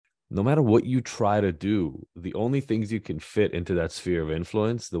no matter what you try to do, the only things you can fit into that sphere of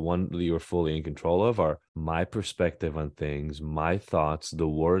influence, the one that you're fully in control of, are my perspective on things, my thoughts, the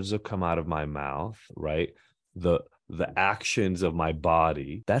words that come out of my mouth, right? The actions of my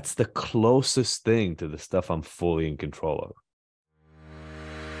body. That's the closest thing to the stuff I'm fully in control of.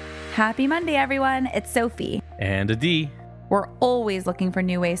 Happy Monday, everyone. It's Sophie. And Adi. We're always looking for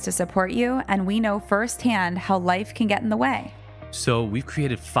new ways to support you, and we know firsthand how life can get in the way. So we've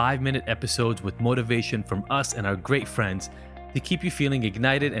created 5-minute episodes with motivation from us and our great friends to keep you feeling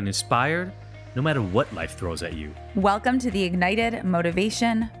ignited and inspired no matter what life throws at you. Welcome to the Ignited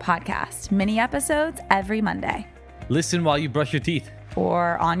Motivation Podcast. Mini episodes every Monday. Listen while you brush your teeth.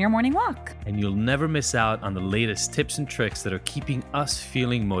 Or on your morning walk. And you'll never miss out on the latest tips and tricks that are keeping us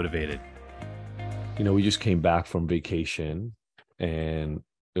feeling motivated. You know, we just came back from vacation, and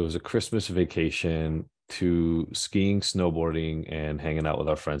it was a Christmas vacation to skiing, snowboarding, and hanging out with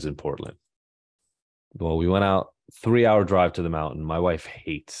our friends in Portland. Well, we went out, 3-hour drive to the mountain. My wife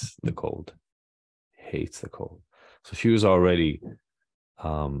hates the cold. So she was already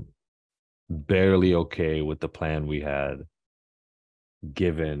barely okay with the plan we had,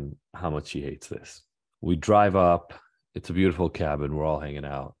 given how much she hates this. We drive up. It's a beautiful cabin. We're all hanging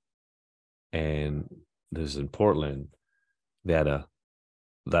out. And this is in Portland. They had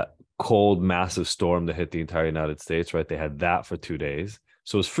that cold, massive storm that hit the entire United States, right? They had that for 2 days.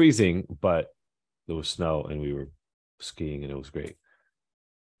 So it was freezing, but there was snow and we were skiing and it was great.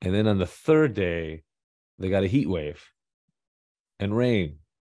 And then on the third day, they got a heat wave and rain.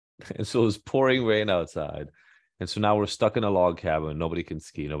 And so it was pouring rain outside. And so now we're stuck in a log cabin. Nobody can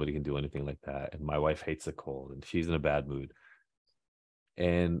ski. Nobody can do anything like that. And my wife hates the cold and she's in a bad mood.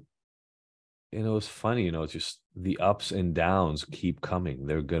 And it was funny, it's just the ups and downs keep coming.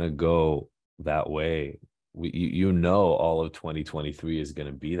 They're going to go that way. All of 2023 is going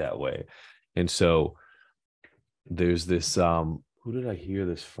to be that way. And so there's this, who did I hear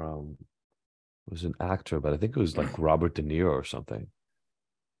this from? It was an actor, but I think it was like Robert De Niro or something.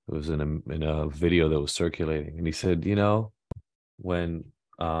 It was in a video that was circulating. And he said, when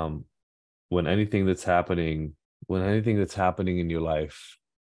anything that's happening in your life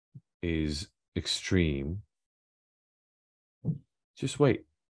is extreme, just wait,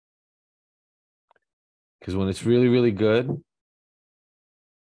 because when it's really, really good,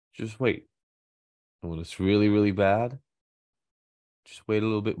 just wait, and when it's really, really bad, just wait a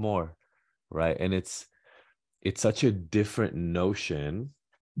little bit more, right? And it's such a different notion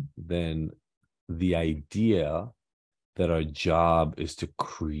than the idea that our job is to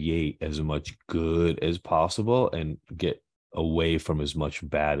create as much good as possible and get away from as much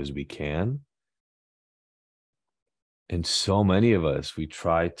bad as we can. And so many of us, we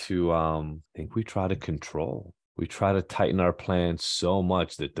try to control. We try to tighten our plans so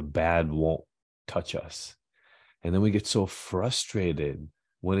much that the bad won't touch us. And then we get so frustrated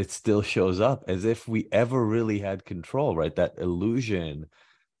when it still shows up, as if we ever really had control, right? That illusion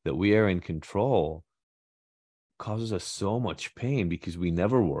that we are in control causes us so much pain because we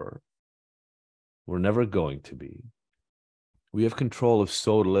never were. We're never going to be. We have control of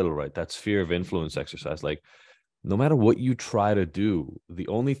so little, right? That sphere of influence exercise. Like, no matter what you try to do, the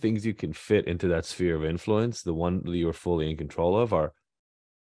only things you can fit into that sphere of influence, the one that you're fully in control of, are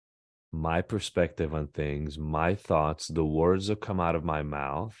my perspective on things, my thoughts, the words that come out of my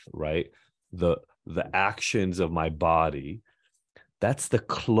mouth, right? The actions of my body. That's the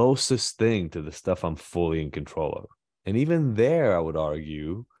closest thing to the stuff I'm fully in control of. And even there, I would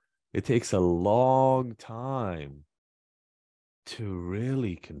argue, it takes a long time to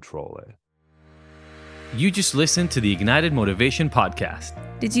really control it. You just listened to the Ignited Motivation Podcast.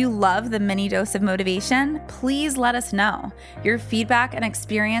 Did you love the mini dose of motivation? Please let us know. Your feedback and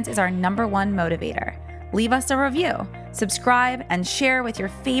experience is our #1 motivator. Leave us a review, subscribe, and share with your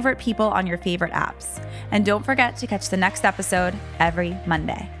favorite people on your favorite apps. And don't forget to catch the next episode every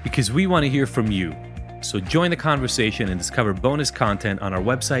Monday. Because we want to hear from you. So join the conversation and discover bonus content on our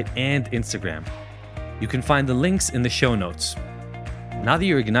website and Instagram. You can find the links in the show notes. Now that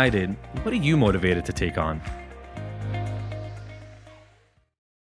you're ignited, what are you motivated to take on?